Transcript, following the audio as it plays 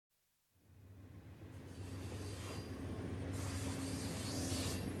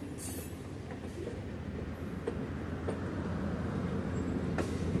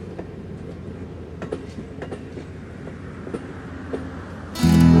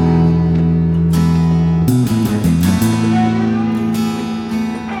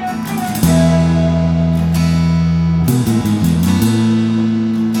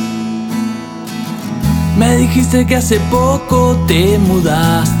dijiste que hace poco te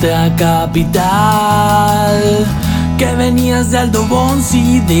mudaste a Capital, que venías de Aldo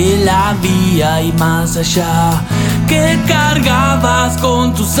Bonzi, de la vía y más allá, que cargabas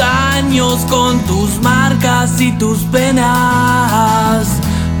con tus años, con tus marcas y tus penas.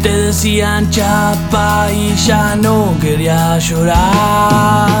 Te decían Chapa y ya no quería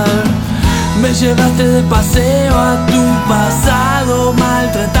llorar. Me llevaste de paseo a tu pasado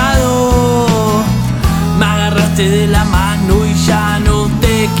maltratado. Me agarraste de la mano y ya no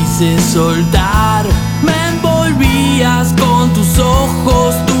te quise soltar. Me envolvías con tus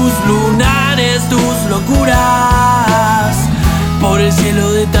ojos, tus lunares, tus locuras. Por el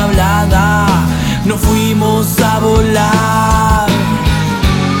cielo de tablada nos fuimos a volar.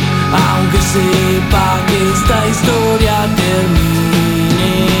 Aunque sepa que esta historia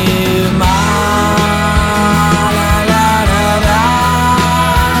termine mal,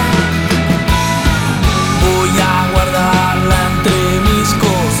 voy a guardarla entre mis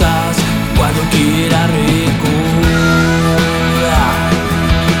cosas cuando quiera recordar.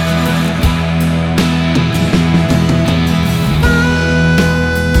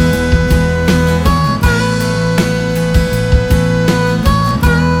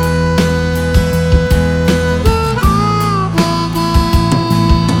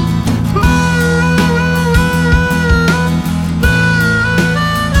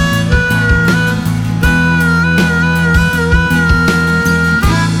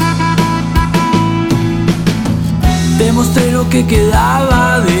 Te mostré lo que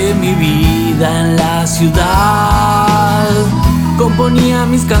quedaba de mi vida en la ciudad. Componía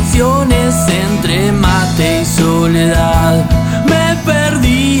mis canciones entre mate y soledad. Me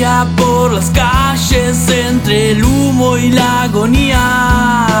perdía por las calles entre el humo y la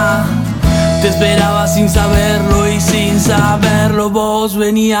agonía. Te esperaba sin saberlo y sin saberlo vos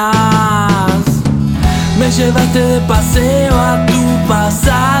venías. Me llevaste de paseo a tu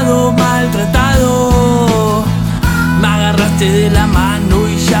pasado maltratado. Me agarraste de la mano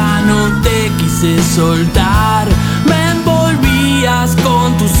y ya no te quise soltar. Me envolvías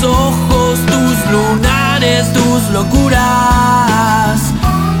con tus ojos, tus lunares, tus locuras.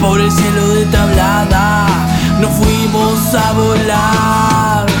 Por el cielo de tablada nos fuimos a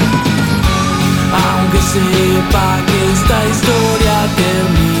volar. Aunque sepa que esta historia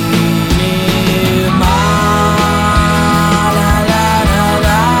termina